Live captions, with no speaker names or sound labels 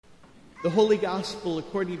The Holy Gospel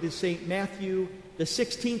according to St. Matthew, the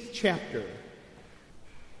 16th chapter.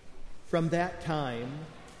 From that time,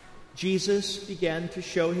 Jesus began to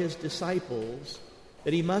show his disciples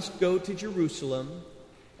that he must go to Jerusalem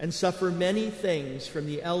and suffer many things from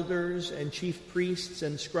the elders and chief priests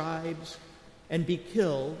and scribes, and be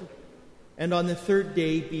killed, and on the third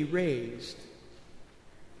day be raised.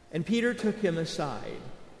 And Peter took him aside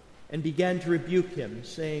and began to rebuke him,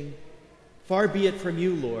 saying, "Far be it from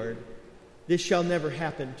you, Lord, this shall never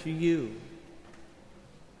happen to you."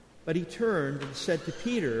 But he turned and said to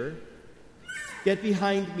Peter, "Get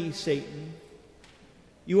behind me, Satan.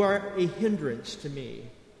 You are a hindrance to me,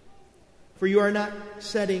 for you are not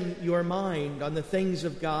setting your mind on the things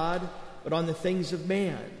of God, but on the things of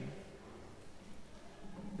man."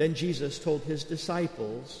 Then Jesus told his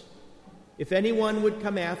disciples, "If anyone would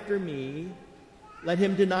come after me, let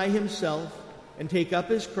him deny himself and take up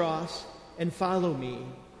his cross and follow me.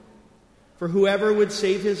 For whoever would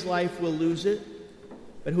save his life will lose it,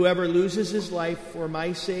 but whoever loses his life for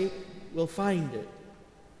my sake will find it.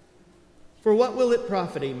 For what will it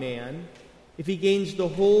profit a man if he gains the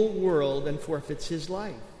whole world and forfeits his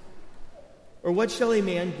life? Or what shall a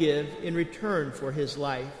man give in return for his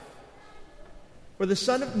life? For the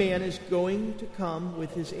Son of Man is going to come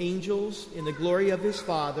with his angels in the glory of his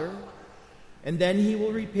Father, and then he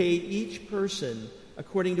will repay each person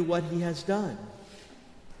according to what he has done.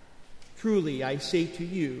 Truly, I say to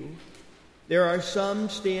you, there are some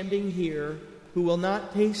standing here who will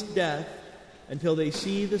not taste death until they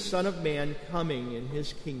see the Son of Man coming in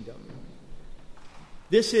his kingdom."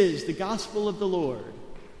 This is the gospel of the Lord.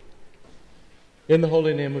 In the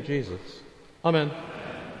holy name of Jesus. Amen.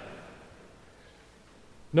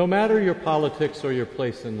 No matter your politics or your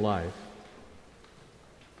place in life,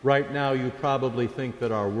 right now you probably think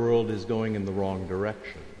that our world is going in the wrong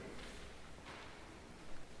direction.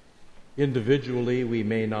 Individually, we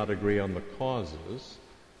may not agree on the causes,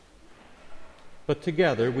 but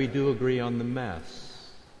together we do agree on the mess.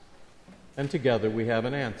 And together we have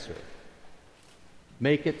an answer.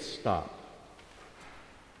 Make it stop.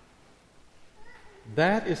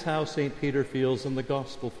 That is how St. Peter feels in the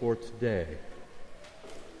gospel for today.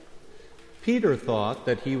 Peter thought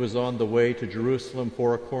that he was on the way to Jerusalem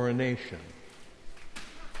for a coronation,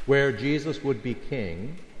 where Jesus would be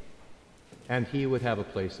king and he would have a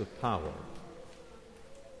place of power.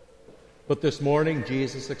 But this morning,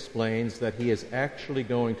 Jesus explains that he is actually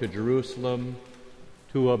going to Jerusalem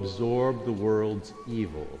to absorb the world's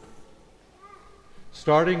evil,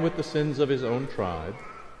 starting with the sins of his own tribe,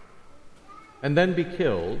 and then be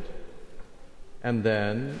killed, and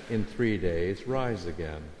then in 3 days rise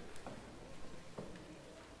again.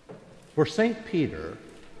 For St. Peter,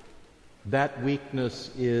 that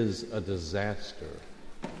weakness is a disaster.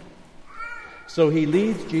 So he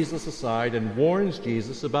leads Jesus aside and warns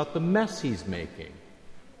Jesus about the mess he's making.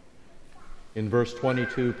 In verse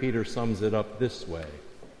 22, Peter sums it up this way: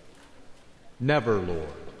 "Never, Lord,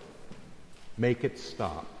 make it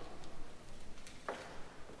stop."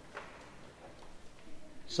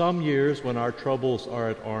 Some years when our troubles are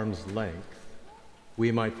at arm's length,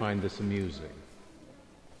 we might find this amusing.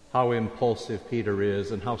 How impulsive Peter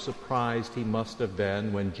is, and how surprised he must have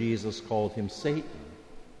been when Jesus called him Satan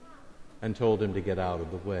and told him to get out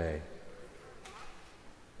of the way.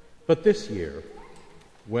 But this year,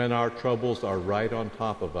 when our troubles are right on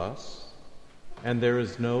top of us and there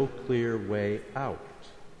is no clear way out,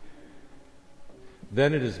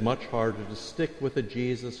 then it is much harder to stick with a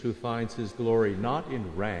Jesus who finds his glory not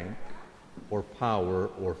in rank or power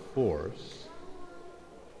or force,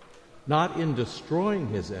 not in destroying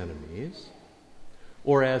his enemies,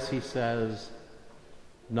 or as he says,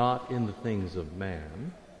 not in the things of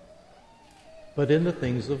man, but in the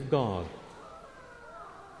things of God.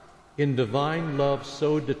 In divine love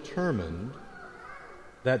so determined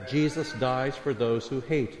that Jesus dies for those who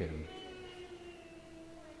hate him.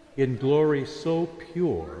 In glory so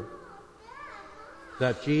pure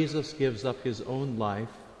that Jesus gives up his own life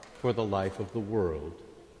for the life of the world.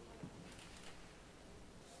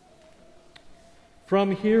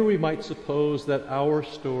 From here we might suppose that our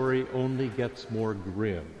story only gets more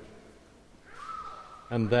grim,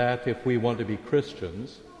 and that if we want to be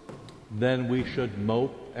Christians, then we should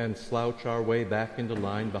mope and slouch our way back into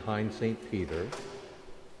line behind St. Peter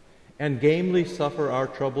and gamely suffer our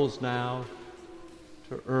troubles now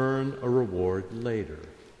to earn a reward later.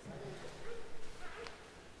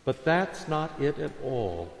 But that's not it at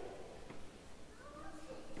all.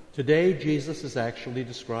 Today, Jesus is actually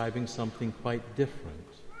describing something quite different,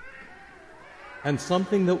 and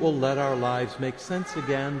something that will let our lives make sense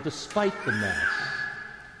again despite the mess,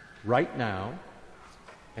 right now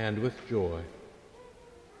and with joy.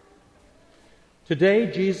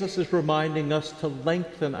 Today, Jesus is reminding us to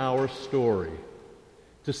lengthen our story,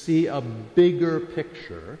 to see a bigger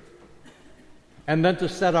picture, and then to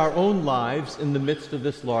set our own lives in the midst of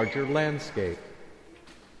this larger landscape.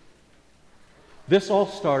 This all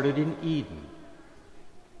started in Eden,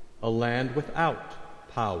 a land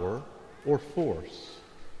without power or force,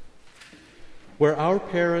 where our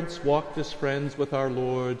parents walked as friends with our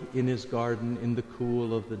Lord in his garden in the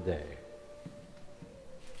cool of the day.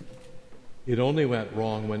 It only went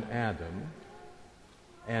wrong when Adam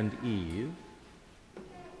and Eve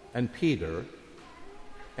and Peter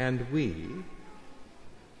and we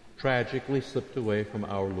tragically slipped away from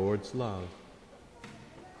our Lord's love.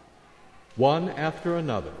 One after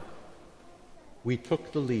another, we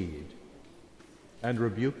took the lead and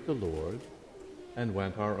rebuked the Lord and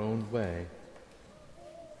went our own way.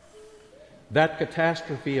 That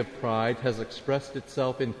catastrophe of pride has expressed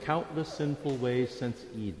itself in countless sinful ways since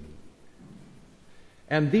Eden.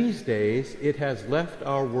 And these days, it has left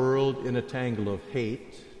our world in a tangle of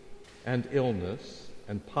hate and illness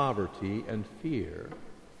and poverty and fear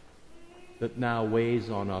that now weighs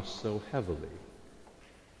on us so heavily.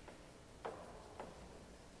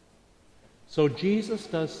 So Jesus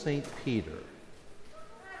does St. Peter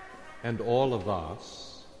and all of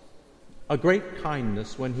us a great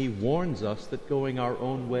kindness when he warns us that going our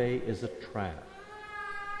own way is a trap.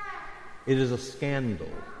 It is a scandal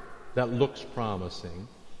that looks promising,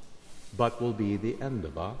 but will be the end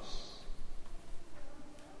of us.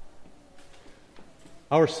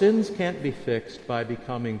 Our sins can't be fixed by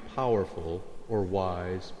becoming powerful or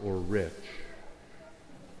wise or rich.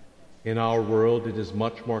 In our world, it is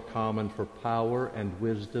much more common for power and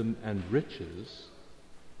wisdom and riches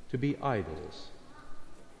to be idols,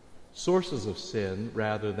 sources of sin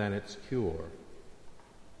rather than its cure.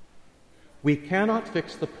 We cannot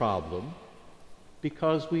fix the problem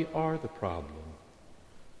because we are the problem.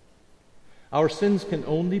 Our sins can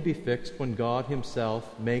only be fixed when God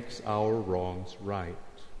himself makes our wrongs right,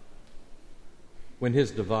 when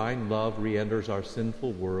his divine love re-enters our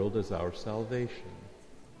sinful world as our salvation.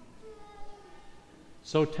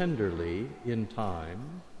 So tenderly, in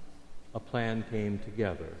time, a plan came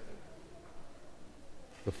together.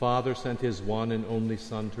 The Father sent his one and only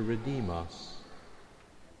Son to redeem us.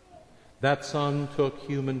 That Son took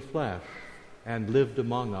human flesh and lived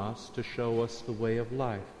among us to show us the way of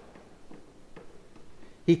life.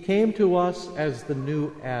 He came to us as the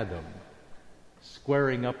new Adam,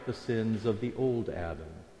 squaring up the sins of the old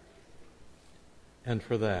Adam. And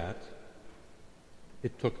for that,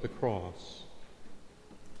 it took the cross.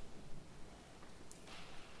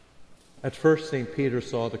 At first, St. Peter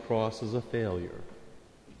saw the cross as a failure,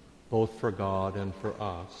 both for God and for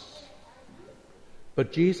us.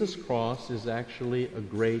 But Jesus' cross is actually a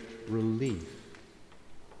great relief.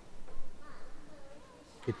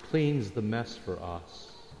 It cleans the mess for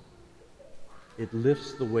us. It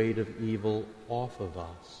lifts the weight of evil off of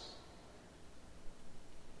us.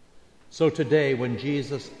 So today, when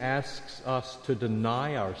Jesus asks us to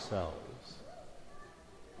deny ourselves,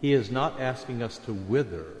 he is not asking us to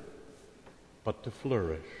wither, but to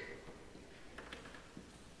flourish.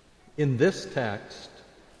 In this text,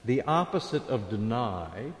 the opposite of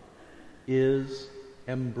deny is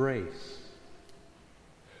embrace.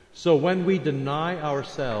 So when we deny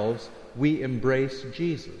ourselves, we embrace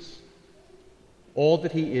Jesus, all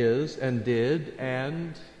that he is and did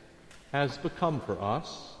and has become for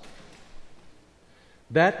us.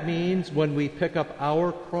 That means when we pick up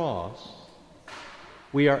our cross,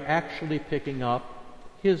 we are actually picking up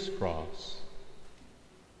his cross.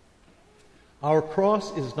 Our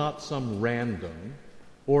cross is not some random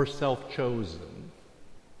or self-chosen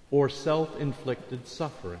or self-inflicted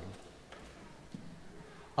suffering.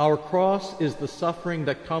 Our cross is the suffering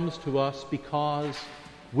that comes to us because,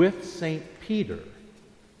 with St. Peter,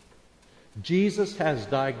 Jesus has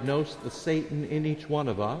diagnosed the Satan in each one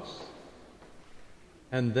of us,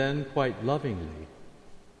 and then, quite lovingly,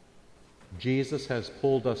 Jesus has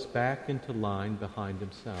pulled us back into line behind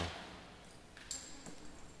himself.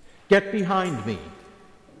 Get behind me,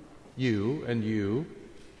 you and you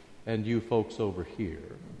and you folks over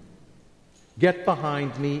here. Get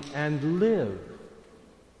behind me and live.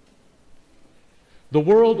 The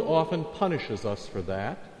world often punishes us for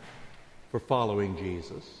that, for following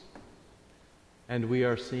Jesus, and we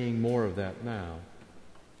are seeing more of that now.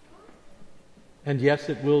 And yes,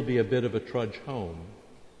 it will be a bit of a trudge home,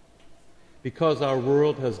 because our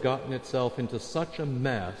world has gotten itself into such a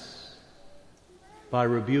mess by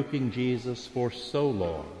rebuking Jesus for so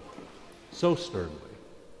long, so sternly.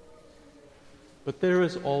 But there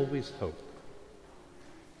is always hope.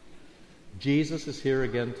 Jesus is here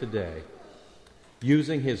again today,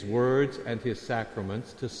 using his words and his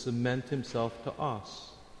sacraments to cement himself to us,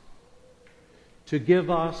 to give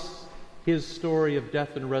us his story of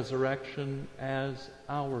death and resurrection as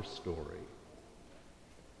our story,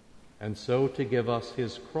 and so to give us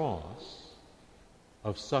his cross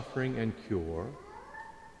of suffering and cure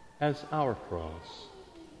as our cross.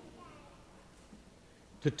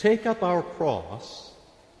 To take up our cross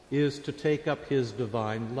is to take up his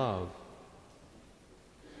divine love.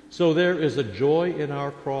 So there is a joy in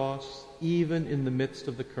our cross even in the midst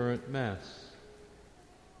of the current mess,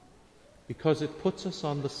 because it puts us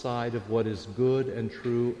on the side of what is good and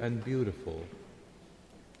true and beautiful,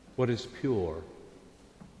 what is pure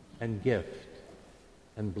and gift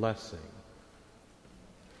and blessing,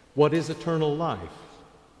 what is eternal life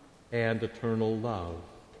and eternal love,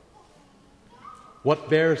 what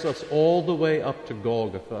bears us all the way up to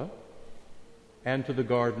Golgotha and to the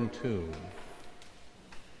garden tomb,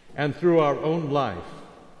 and through our own life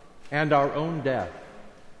and our own death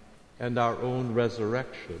and our own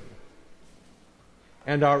resurrection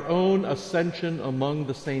and our own ascension among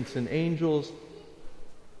the saints and angels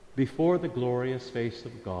before the glorious face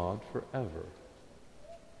of God forever.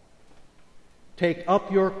 Take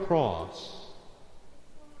up your cross,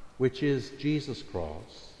 which is Jesus'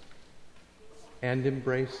 cross, and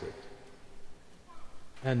embrace it.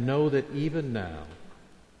 And know that even now,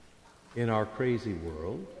 in our crazy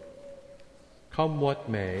world, come what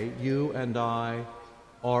may, you and I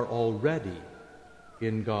are already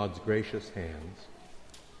in God's gracious hands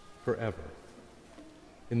forever.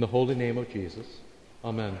 In the holy name of Jesus,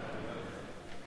 amen.